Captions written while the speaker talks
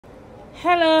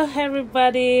Hello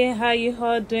everybody, how you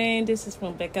all doing? This is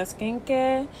Mobecca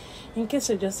skincare. In case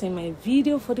you're just seeing my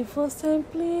video for the first time,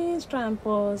 please try and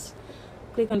pause,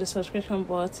 click on the subscription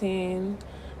button,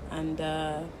 and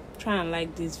try and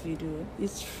like this video.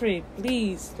 It's free.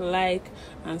 Please like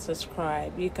and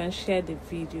subscribe. You can share the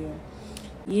video.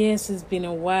 Yes, it's been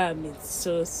a while. I've been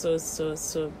so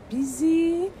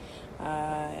busy.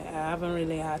 I haven't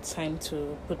really had time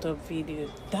to put up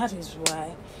videos. That is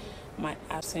why my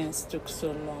absence took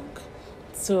so long.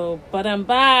 But I'm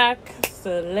back.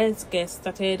 So let's get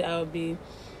started. I'll be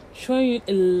showing you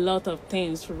a lot of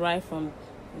things right from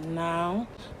now.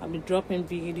 I'll be dropping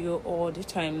video all the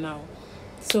time now.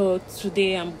 So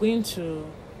today I'm going to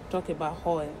talk about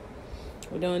oil.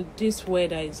 This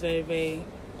weather is very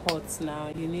hot now.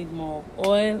 You need more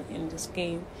oil in the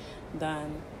skin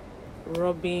than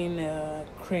rubbing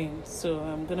cream. So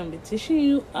I'm gonna be teaching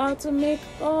you how to make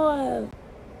oil.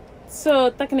 So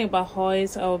talking about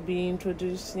oils, I'll be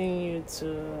introducing you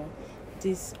to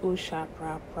this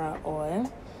ojodu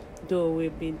oil, though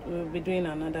we'll be doing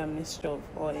another mixture of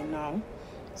oil now.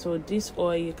 So this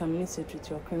oil, you can mix it with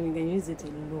your cream, you can use it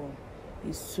alone.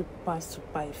 It's super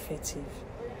effective.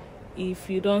 If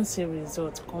you don't see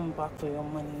results, come back for your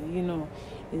money.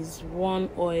 It's one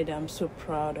oil that I'm so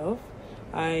proud of.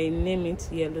 I name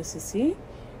it yellow CC.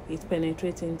 It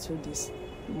penetrates into this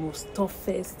most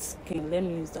toughest skin. Let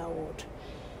me use that word.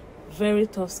 Very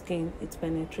tough skin. It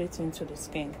penetrates into the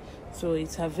skin. So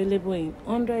it's available in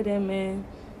 100 ml,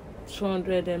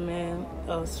 200 ml.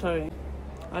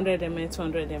 100 ml,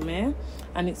 200 ml,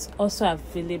 and it's also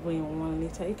available in 1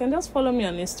 liter. You can just follow me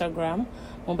on Instagram,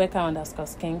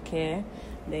 Mobecca_skincare.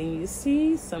 Then you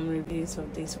see some reviews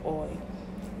of this oil.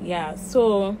 Yeah,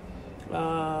 so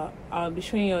I'll be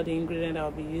showing you all the ingredients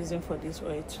I'll be using for this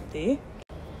oil today.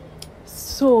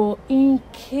 So in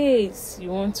case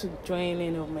you want to join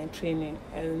any of my training,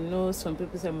 I know some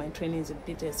people say my training is a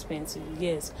bit expensive.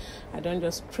 Yes, I don't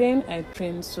just train, I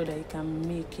train so that you can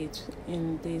make it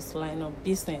in this line of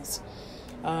business.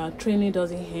 Training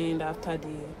doesn't end after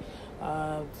the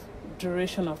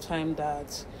duration of time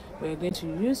that we're going to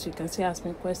use. You can still ask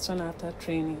me questions after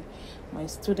training. My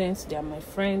students, they are my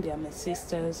friends, they are my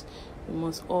sisters. We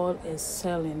must all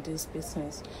excel in this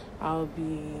business. I'll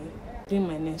be doing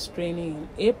my next training in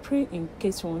April. In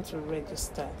case you want to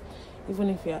register, even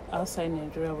if you're outside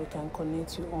Nigeria, we can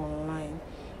connect you online.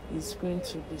 It's going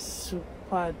to be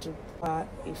super duper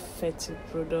effective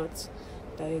product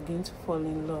that you're going to fall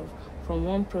in love. From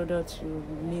one product you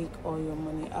make all your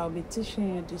money. I'll be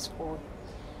teaching you this oil.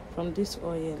 From this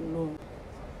oil alone,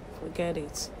 forget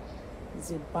it,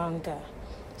 it's a banger.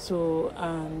 So,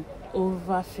 and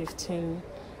over 15-20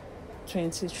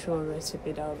 short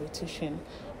recipe that I'll be teaching,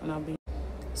 and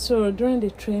so during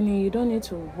the training, you don't need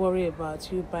to worry about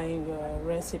you buying your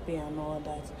recipe and all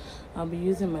that. I'll be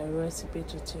using my recipe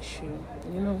to teach you.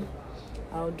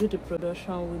 I'll do the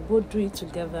production, we both do it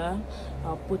together.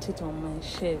 I'll put it on my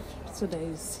shelf so that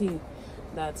you see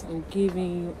that I'm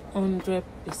giving you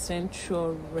 100%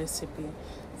 sure recipe.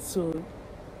 So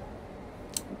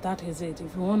that is it.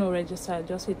 If you want to register,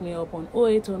 just hit me up on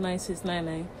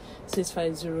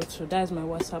 08096996502. That's my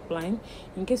WhatsApp line.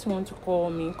 In case you want to call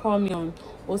me on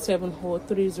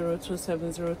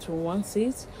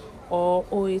 07030270216 or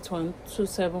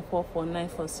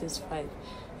 08127449465.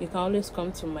 You can always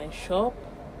come to my shop.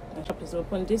 My shop is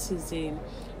open. This is a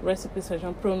recipe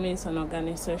session, promise and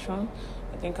organic session.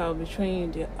 I think I'll be showing you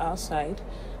the outside.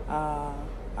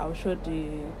 I'll show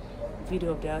the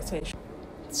video of the outside.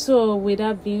 So with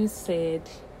that being said,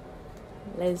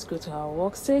 let's go to our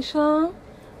workstation.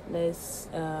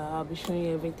 I'll be showing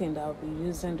you everything that I'll be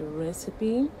using, the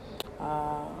recipe.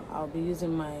 I'll be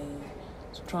using my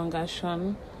strong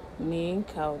action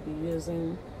milk. I'll be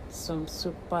using some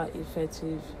super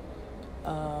effective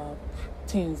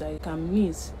things that you can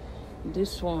mix.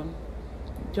 This one,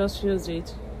 just use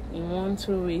it in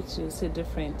 1-2 weeks, you'll see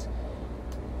different.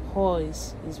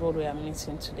 Oils is what we are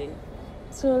mixing today.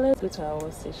 So let's go to our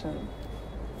workstation.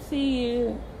 See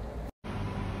you.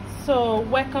 So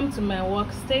welcome to my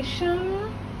workstation.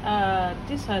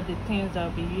 These are the things I'll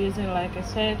be using. Like I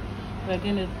said, we're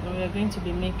going to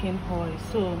be making oil.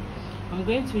 So I'm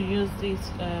going to use this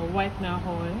whitening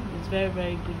oil. It's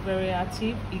very good, very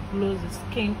active. It glows the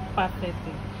skin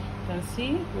perfectly. You can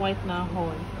see whitening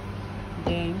oil.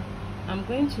 Then I'm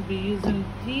going to be using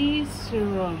this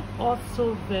serum,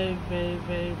 also very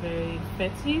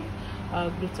effective.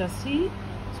 Glutathione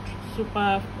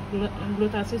super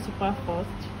fast,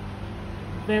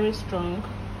 very strong.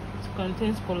 It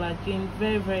contains collagen,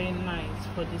 very nice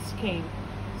for the skin.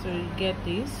 So you get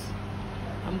this.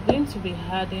 I'm going to be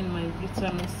adding my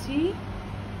vitamin C.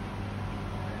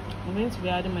 I'm going to be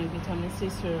adding my vitamin C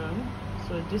serum.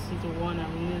 So this is the one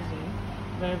I'm using.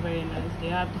 Very nice. They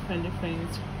have different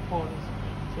oils,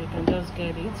 so you can just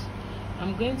get it.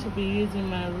 I'm going to be using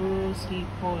my Rosehip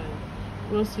oil.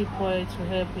 Rosehip oil to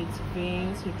help with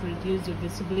veins, it reduces the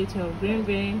visibility of green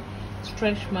vein,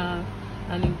 stretch mark,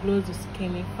 and it glows the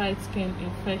skin, it fights skin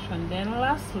infection. Then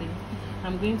lastly,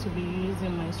 I'm going to be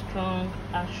using my strong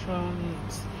action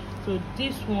mix. So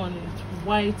this one is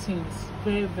whitens,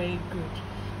 very good.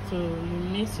 So you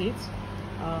mix it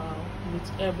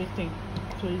with everything.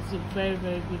 So it's very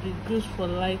good. It goes for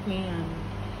lightening and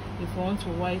if you want to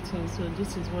whiten. So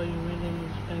this is what you really need.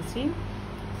 You can see.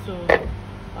 So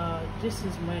this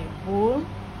is my bowl.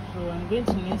 So I'm going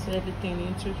to mix everything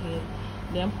into here,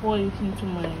 then pour it into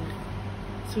my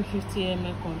 250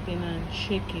 ml container and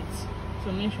shake it.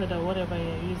 So make sure that whatever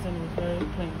you're using is very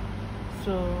clean.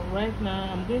 So right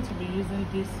now I'm going to be using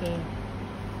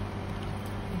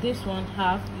this one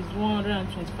half is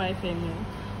 125 ml.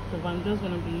 So I'm just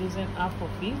going to be using half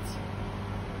of it.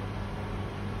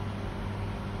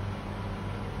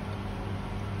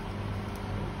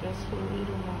 So just a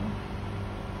little more.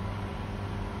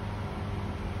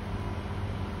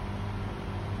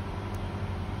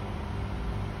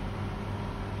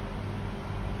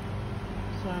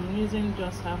 So I'm using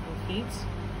just half of it,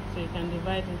 so you can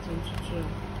divide it into two.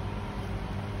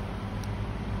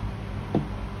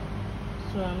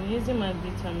 So I'm using my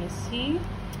vitamin C.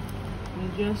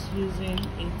 I'm just using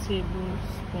a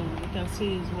tablespoon. You can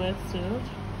see it's well sealed.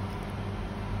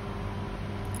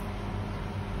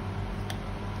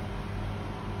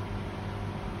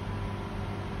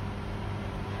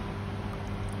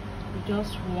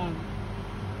 Just one.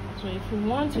 So if you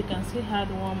want, you can still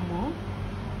add one more,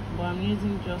 but I'm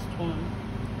using just one.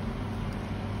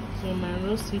 So my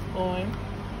rosehip oil,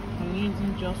 I'm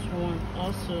using just one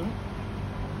also.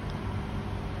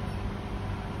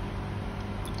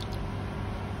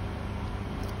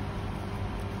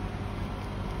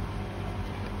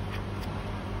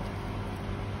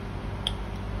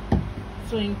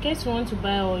 So in case you want to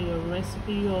buy all your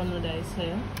recipe, you all know that I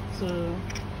sell. So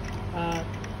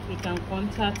you can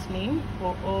contact me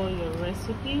for all your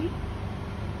recipe.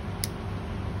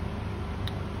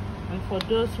 And for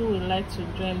those who would like to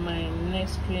join my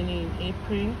next training in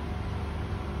April,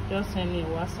 just send me a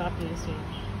WhatsApp message.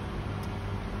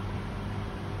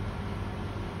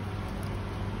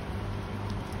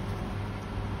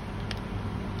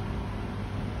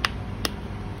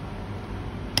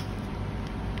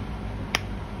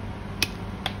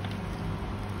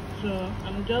 So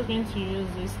I'm just going to use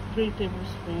this 3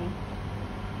 tablespoons.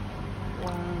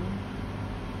 1,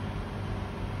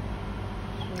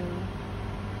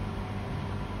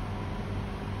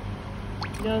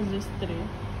 2, just this 3,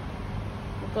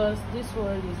 because this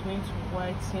oil is going to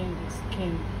whiten the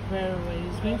skin very well.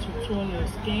 It's going to tone your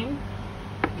skin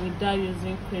without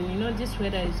using cream. You know, this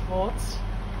weather is hot,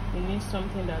 you need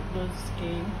something that glows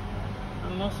skin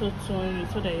and also tone you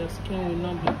so that your skin will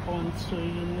not be burnt. So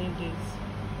you need this.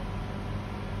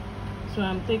 So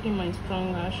I'm taking my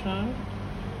strong lotion.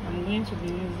 I'm going to be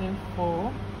using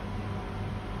 4.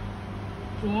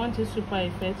 If you want it super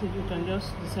effective, you can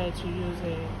just decide to use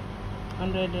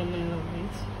 100 ml of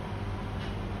it.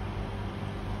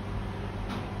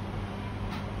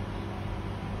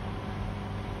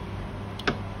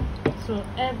 So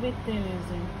everything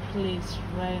is in place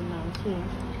right now. So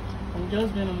I'm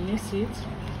just gonna mix it.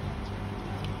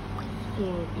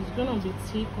 So it's gonna be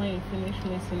thick when you finish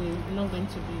mixing it. It's not going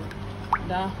to be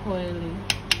that oily.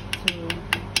 So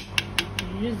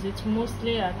you use it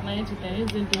mostly at night. You can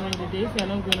use it during the day if you're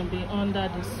not going to be under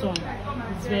the sun.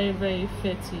 It's very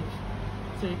effective.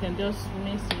 So you can just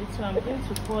mix it. So I'm going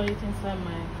to pour it inside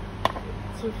my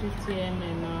 250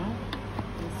 ml now.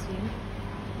 You see.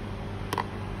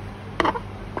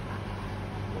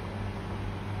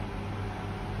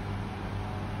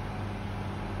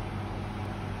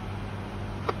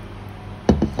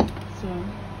 So you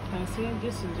can see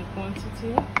this is the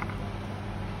quantity.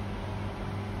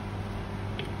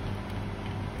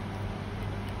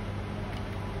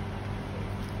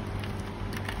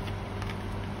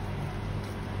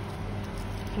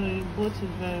 So you both it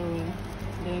very well,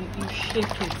 then you shake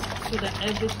it so that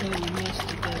everything will mix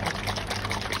together.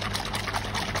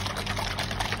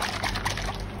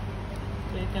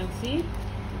 So you can see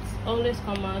it's always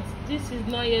come out. This is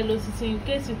not yellow CC. In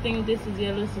case you think this is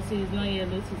yellow CC, it's not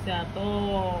yellow CC at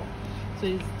all. So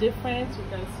it's different. You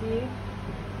can see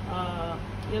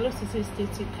yellow CC is still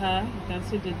thicker. You can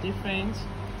see the difference.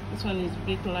 This one is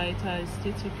big lighter, it's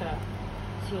still thicker.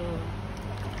 So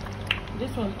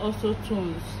this one also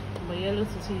tones, but yellow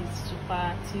CC is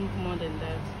super thick more than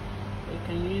that. You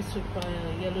can use super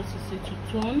yellow CC to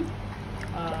tone.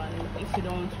 If you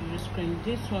don't want to use cream,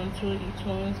 this one too, it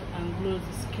tones and glows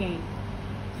the skin.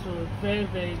 So very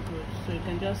good. So you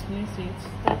can just mix it,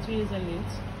 start using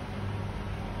it.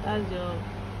 That's your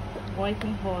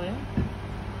whitening oil.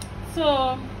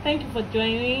 So thank you for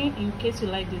joining. In case you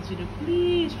like this video,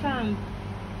 please try and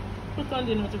put on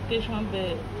the notification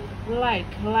bell, like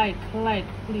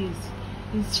please.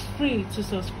 It's free to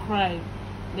subscribe.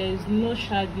 There is no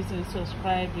charges in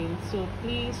subscribing, so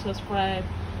please subscribe.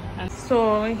 And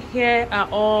so here are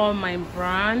all my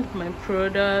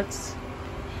products.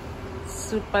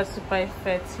 Super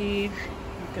effective.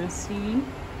 You can see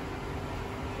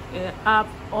they have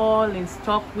all in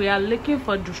stock. We are looking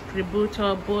for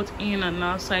distributor both in and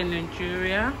outside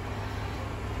Nigeria,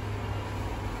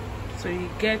 so you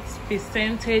get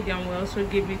percentage, and we also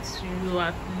give it to you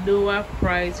at lower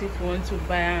price if you want to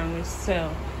buy and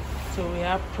resell. So we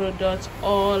have products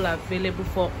all available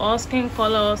for all skin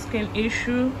color, skin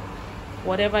issue,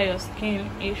 whatever your skin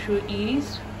issue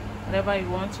is, whatever you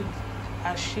want to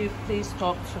achieve, please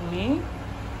talk to me. You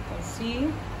can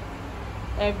see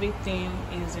everything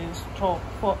is in stock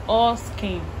for all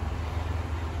skin.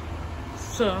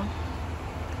 So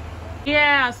here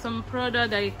are some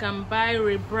products that you can buy,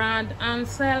 rebrand and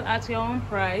sell at your own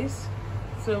price.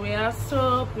 So we have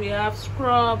soap, we have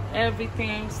scrub,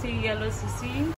 everything. See yellow CC.